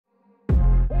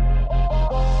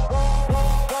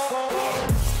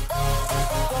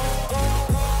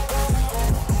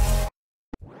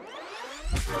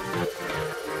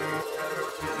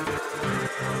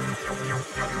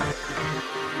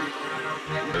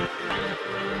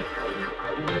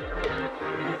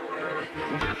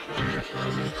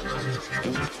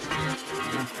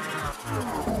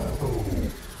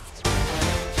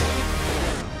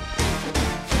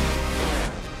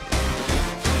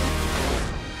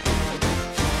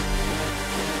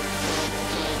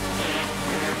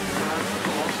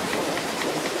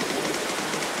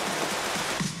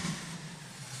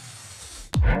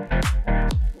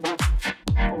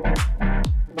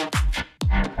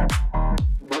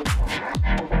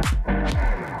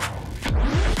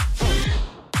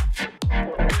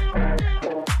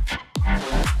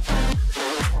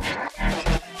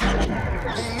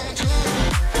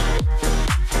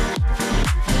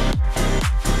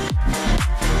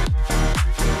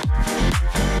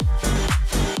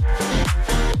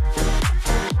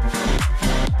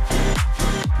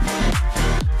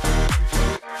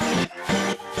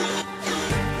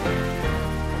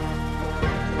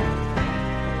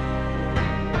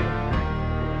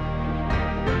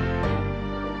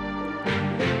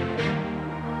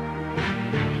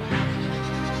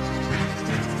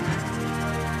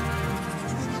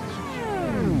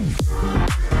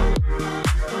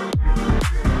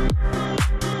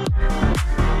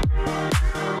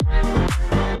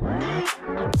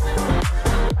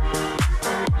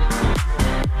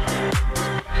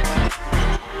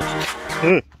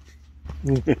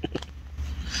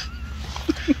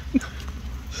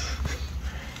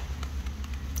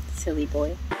Silly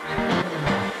boy.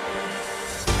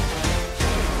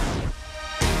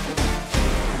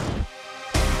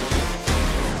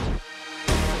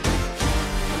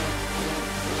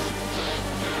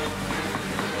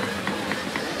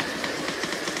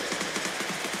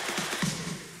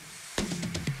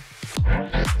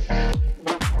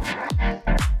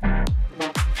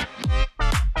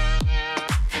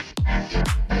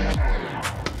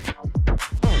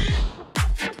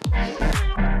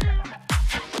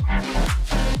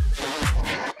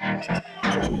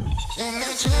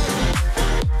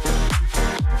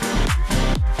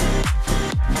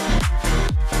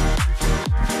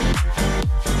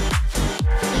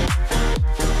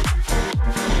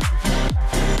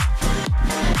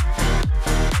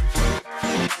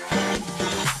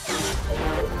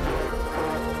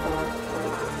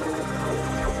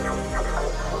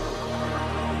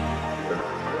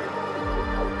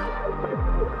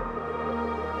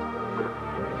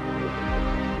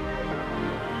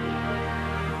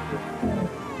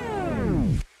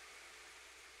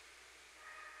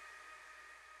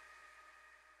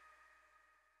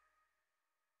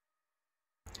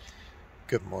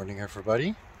 Good morning,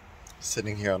 everybody.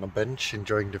 Sitting here on a bench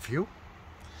enjoying the view.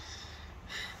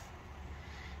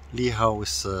 Lee Hao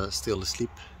is still asleep.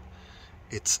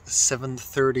 It's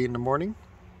 7:30 in the morning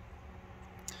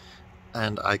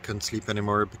and I couldn't sleep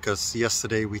anymore because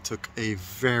yesterday we took a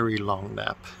very long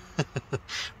nap.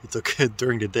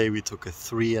 During the day we took a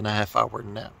 3.5 hour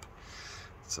nap.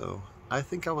 So I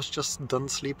think I was just done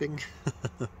sleeping.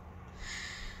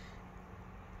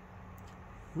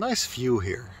 Nice view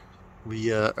here.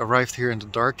 We arrived here in the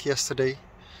dark yesterday,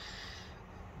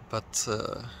 but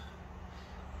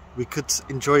we could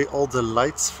enjoy all the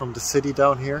lights from the city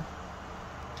down here.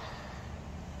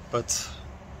 But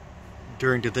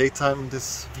during the daytime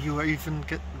this view even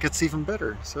gets even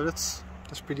better, so that's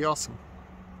pretty awesome.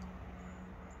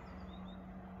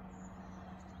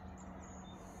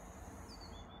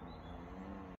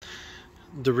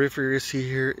 The river you see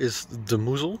here is the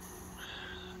Moselle.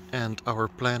 And our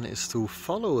plan is to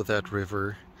follow that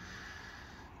river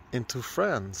into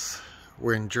France.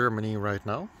 We're in Germany right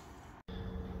now.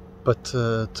 But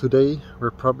today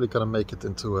we're probably gonna make it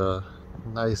into a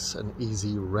nice and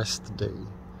easy rest day.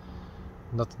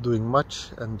 Not doing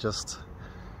much and just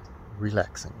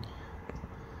relaxing.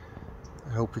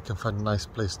 I hope we can find a nice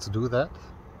place to do that.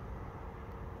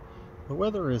 The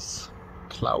weather is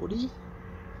cloudy.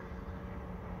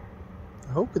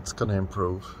 I hope it's gonna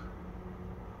improve.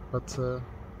 But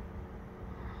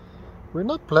we're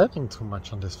not planning too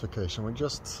much on this vacation. We're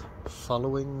just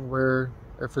following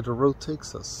wherever the road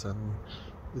takes us, and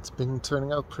it's been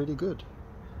turning out pretty good.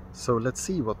 So let's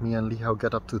see what me and Lee Hao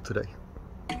get up to today.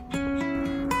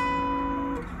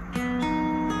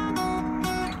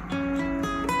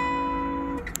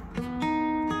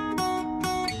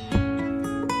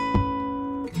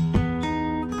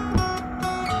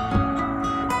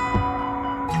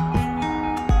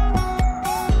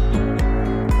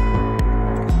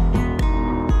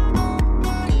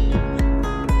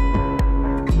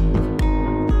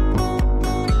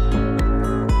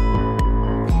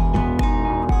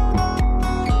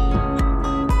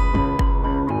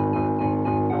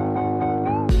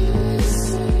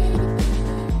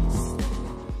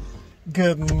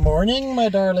 Good morning, my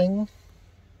darling.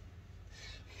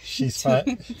 She's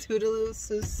fine. Toodaloo.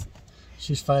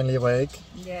 She's finally awake.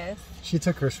 Yes. She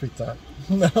took her sweet time.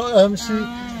 No,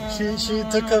 she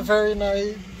took a very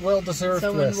nice, well-deserved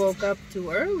rest. Someone woke up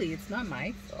too early. It's not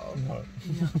my fault. No.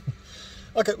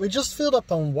 Okay, we just filled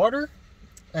up on water,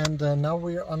 and now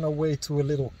we're on our way to a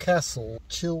little castle.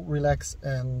 Chill, relax,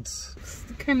 and It's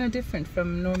kind of different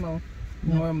from normal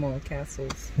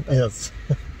castles. yes.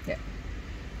 Yeah.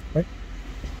 Right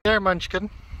there, Munchkin.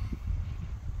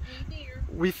 Hey dear.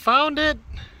 We found it.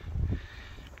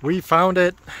 We found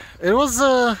it. It was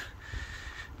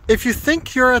if you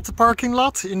think you're at the parking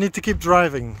lot, you need to keep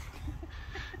driving.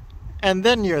 And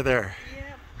then you're there.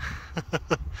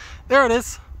 Yeah. There it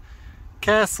is.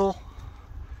 Castle.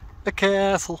 A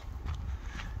castle.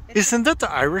 Isn't that the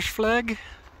Irish flag?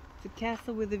 It's a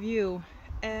castle with a view.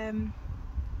 I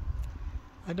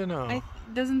don't know.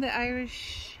 Doesn't the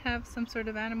Irish have some sort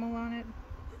of animal on it?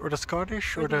 Or the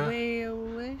Scottish? Or the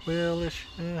Walish? Walish,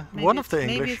 yeah. One of the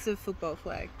English. Maybe it's a football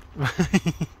flag.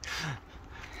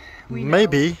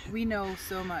 Maybe. We know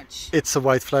so much. It's a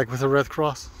white flag with a red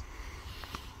cross.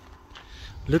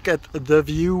 Look at the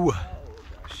view. Oh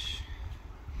gosh.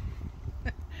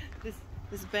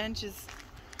 this bench is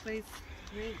placed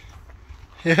great.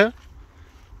 Yeah.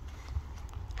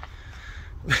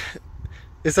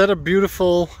 Is that a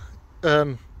beautiful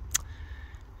Yes.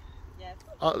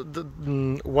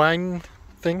 wine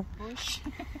thing? Bush.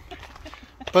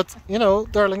 But you know,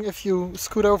 darling, if you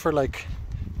scoot over like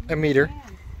a meter.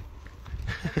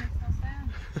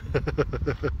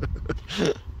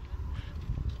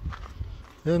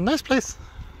 A nice place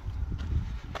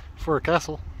for a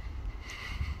castle.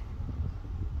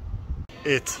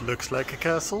 It looks like a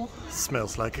castle,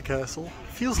 smells like a castle,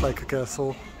 feels like a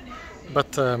castle,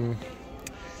 but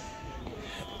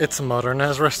it's a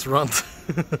modern-ass restaurant.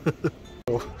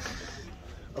 So,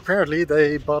 apparently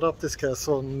they bought up this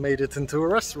castle and made it into a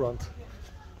restaurant.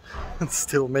 It's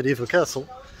still a medieval castle.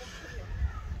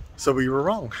 So we were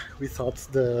wrong. We thought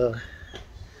the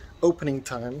opening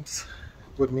times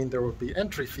would mean there would be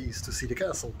entry fees to see the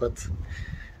castle, but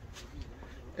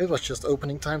it was just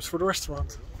opening times for the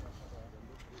restaurant.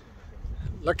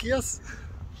 Lucky us.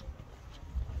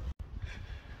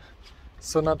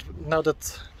 So now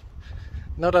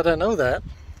that I know that,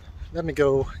 let me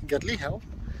go get Lihao,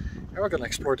 and we're gonna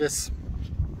explore this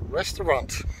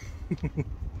restaurant.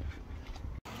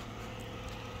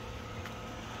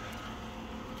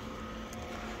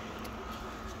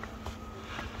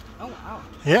 Oh wow.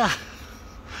 Yeah.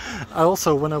 I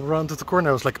also, when I ran to the corner,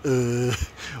 I was like,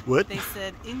 what? They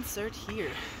said insert here.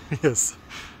 Yes.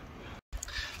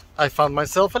 I found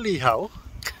myself a Lihao.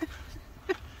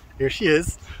 Here she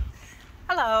is.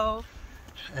 Hello.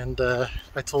 And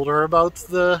I told her about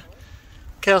the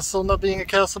castle not being a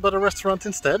castle but a restaurant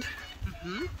instead.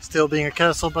 Mm-hmm. Still being a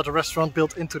castle but a restaurant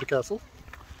built into the castle.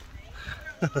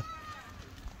 It's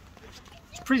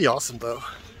pretty awesome though.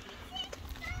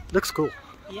 Looks cool.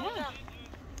 Yeah.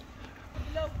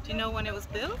 Do you know when it was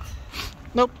built?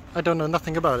 Nope, I don't know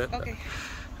nothing about it. Okay.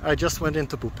 I just went in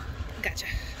to poop. Gotcha.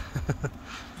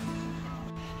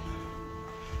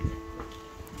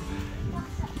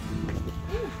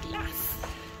 Ooh, glass.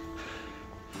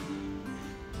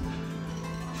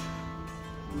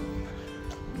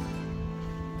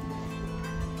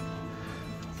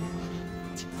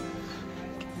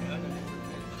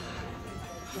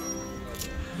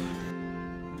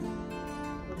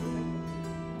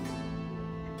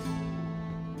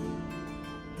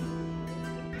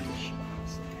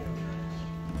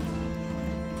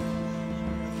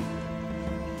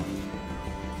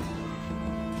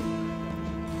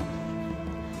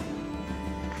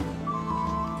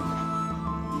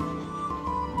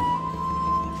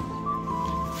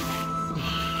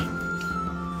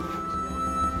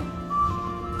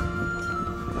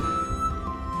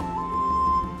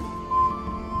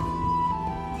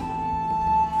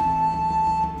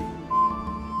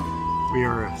 We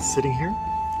are sitting here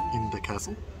in the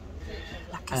castle.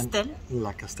 La Castel.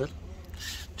 La Castel.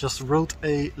 Just wrote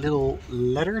a little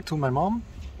letter to my mom,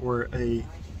 or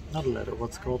not a letter,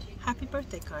 what's it called? Happy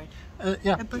birthday card.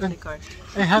 Yeah, A birthday card.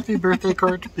 a happy birthday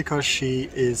card, because she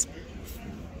is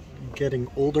getting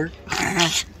older.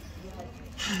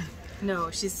 No,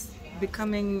 she's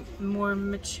becoming more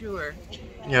mature.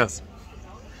 Yes.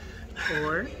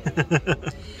 Or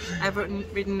I've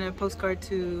written a postcard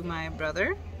to my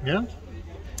brother. Yeah.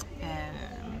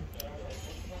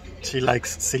 She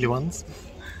likes silly ones.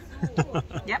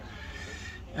 Yep.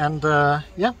 And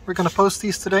yeah, we're gonna post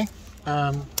these today.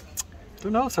 Don't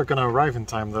know if they're gonna arrive in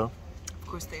time though. Of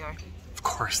course they are. Of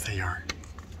course they are.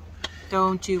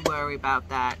 Don't you worry about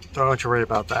that. Don't you worry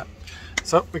about that.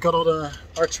 So we got all the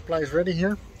art supplies ready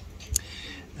here.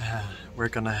 We're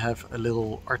gonna have a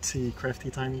little artsy, crafty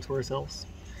time to ourselves.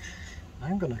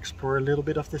 I'm gonna explore a little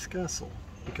bit of this castle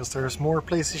because there's more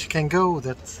places you can go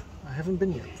that I haven't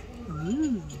been yet.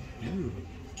 Ooh. Ooh.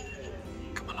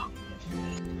 Come along.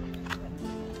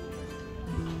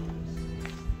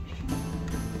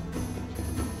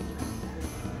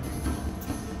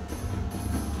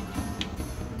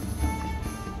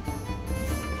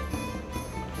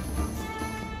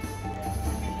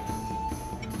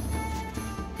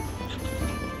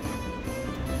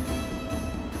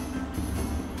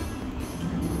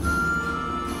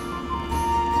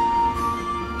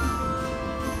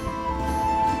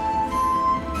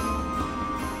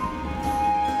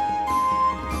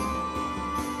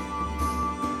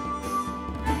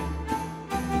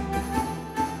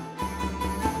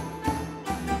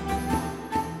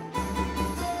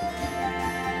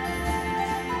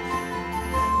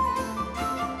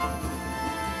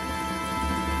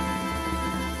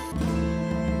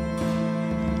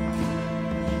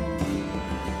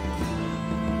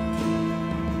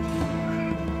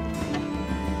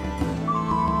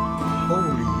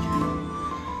 Holy,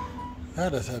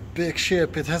 that is a big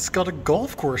ship. It has got a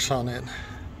golf course on it.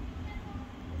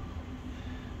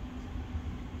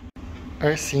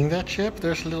 Are you seeing that ship?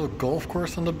 There's a little golf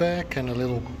course on the back and a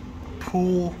little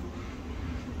pool.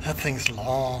 That thing's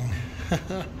long.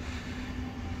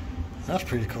 That's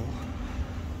pretty cool.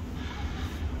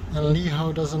 And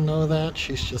Liho doesn't know that.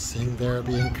 She's just sitting there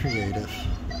being creative.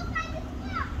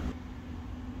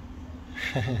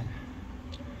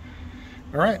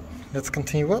 Alright, let's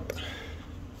continue up.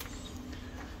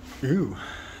 Ooh,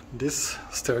 this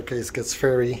staircase gets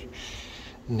very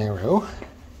narrow.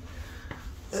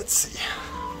 Let's see.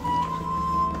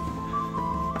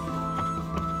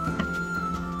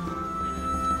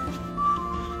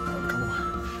 Oh, come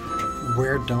on.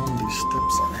 Where down these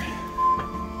steps are.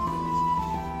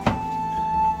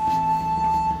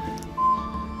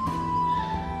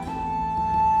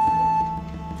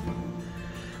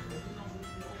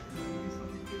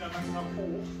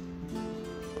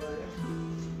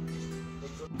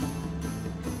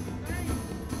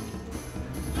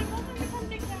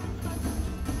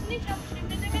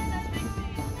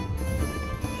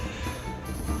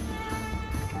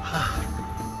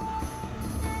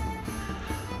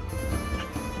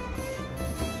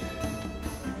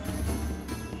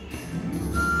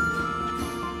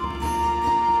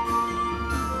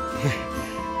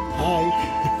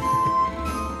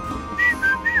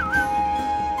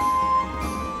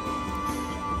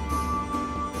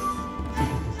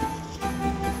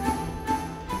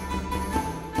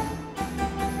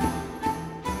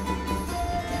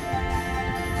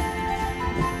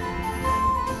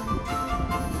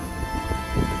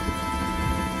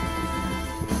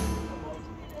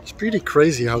 It's pretty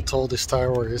crazy how tall this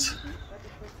tower is.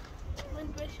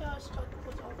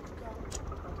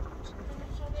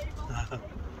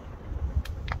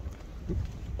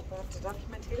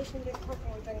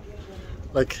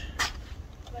 Like,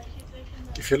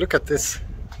 if you look at this,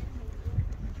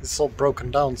 it's all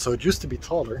broken down, so it used to be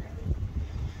taller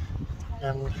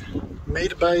and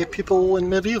made by people in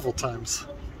medieval times.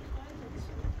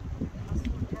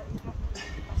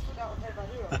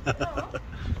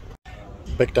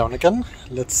 Back down again.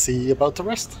 Let's see about the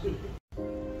rest.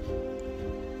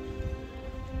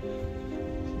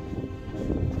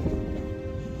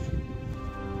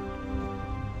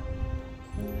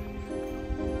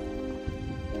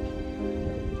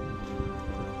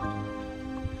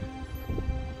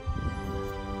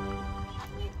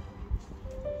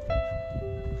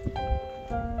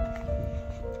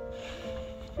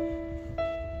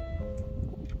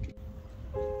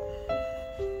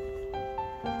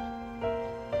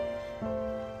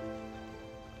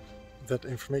 That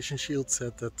information shield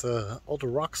said that all the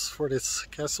rocks for this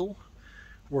castle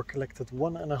were collected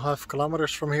 1.5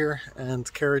 kilometers from here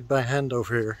and carried by hand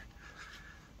over here.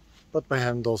 But by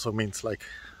hand also means, like,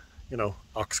 you know,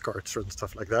 ox carts and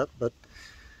stuff like that, but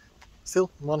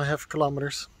still 1.5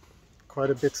 kilometers, quite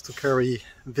a bit to carry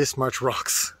this much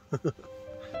rocks.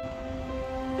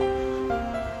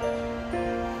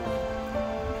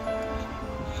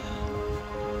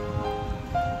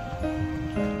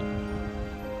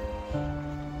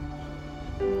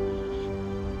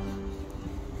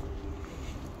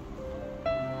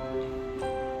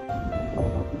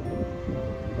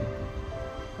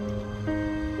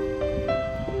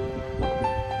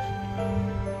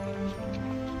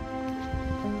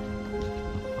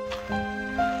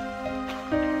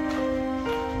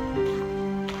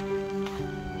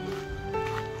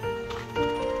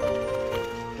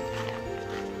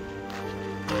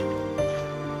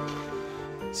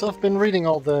 So I've been reading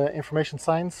all the information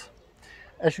signs.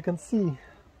 As you can see,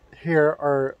 here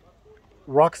are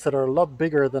rocks that are a lot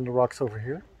bigger than the rocks over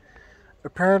here.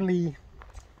 Apparently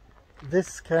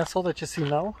this castle that you see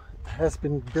now has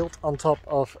been built on top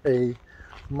of a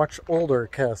much older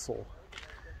castle.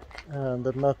 And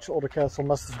that much older castle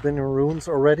must have been in ruins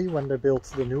already when they built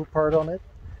the new part on it.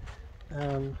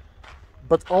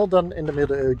 But all done in the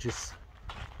Middle Ages.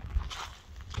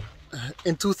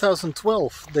 In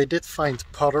 2012 they did find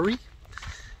pottery.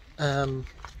 And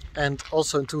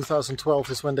also in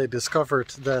 2012 is when they discovered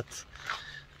that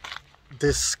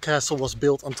this castle was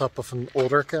built on top of an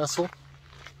older castle.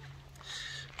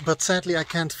 But sadly I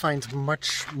can't find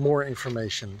much more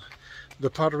information. The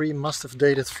pottery must have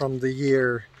dated from the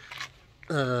year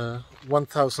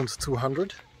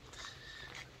 1200.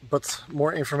 But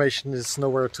more information is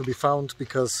nowhere to be found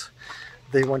because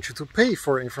they want you to pay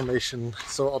for information.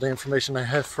 So all the information I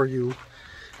have for you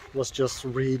was just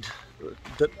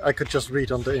that I could just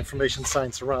read on the information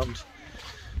signs around.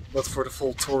 But for the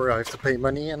full tour I have to pay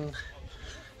money, and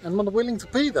I'm not willing to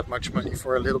pay that much money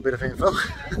for a little bit of info.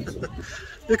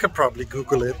 You can probably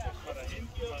Google it.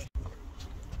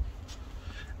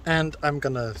 And I'm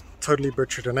gonna totally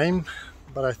butcher the name,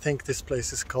 but I think this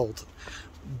place is called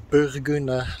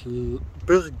Burguine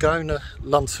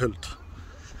Landshult.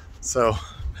 So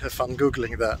have fun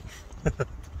Googling that.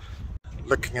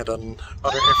 Looking at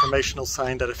another informational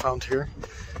sign that I found here.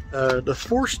 The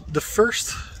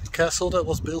first castle that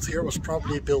was built here was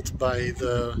probably built by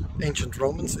the ancient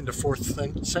Romans in the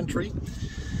 4th century.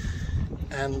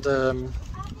 And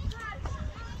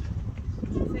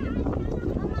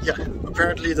yeah,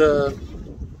 apparently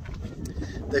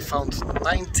they found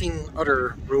 19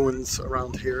 other ruins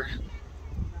around here.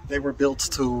 They were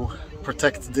built to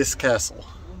protect this castle.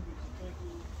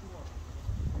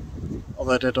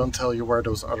 Although they don't tell you where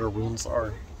those other ruins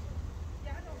are.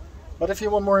 But if you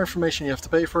want more information you have to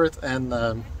pay for it,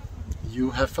 and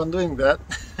you have fun doing that.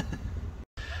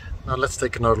 Now let's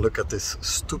take another look at this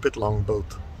stupid long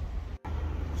boat.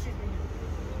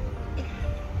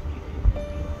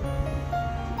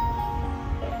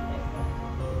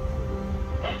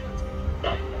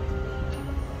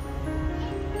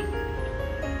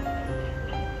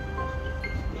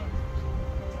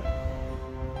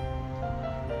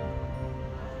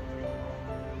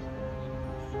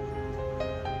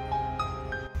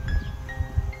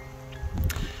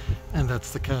 And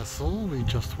that's the castle we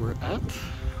just were at.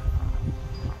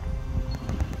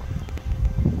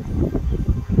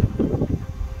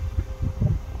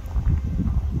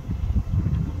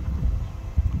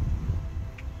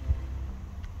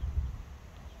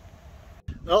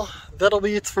 Well, that'll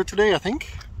be it for today, I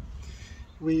think.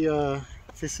 We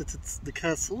visited the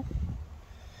castle,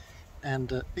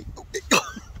 and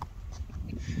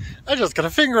I just got a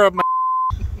finger up my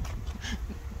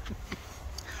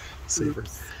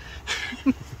savers.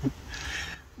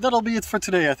 That'll be it for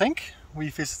today, I think. We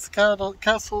visited the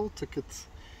castle, took it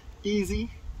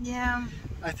easy. Yeah.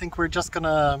 I think we're just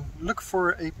gonna look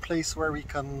for a place where we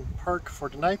can park for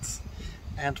the night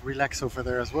and relax over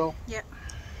there as well. Yeah.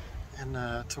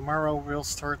 And tomorrow we'll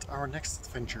start our next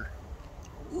adventure.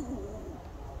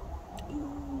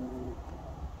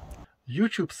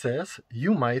 YouTube says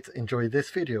you might enjoy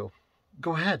this video.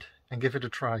 Go ahead and give it a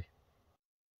try.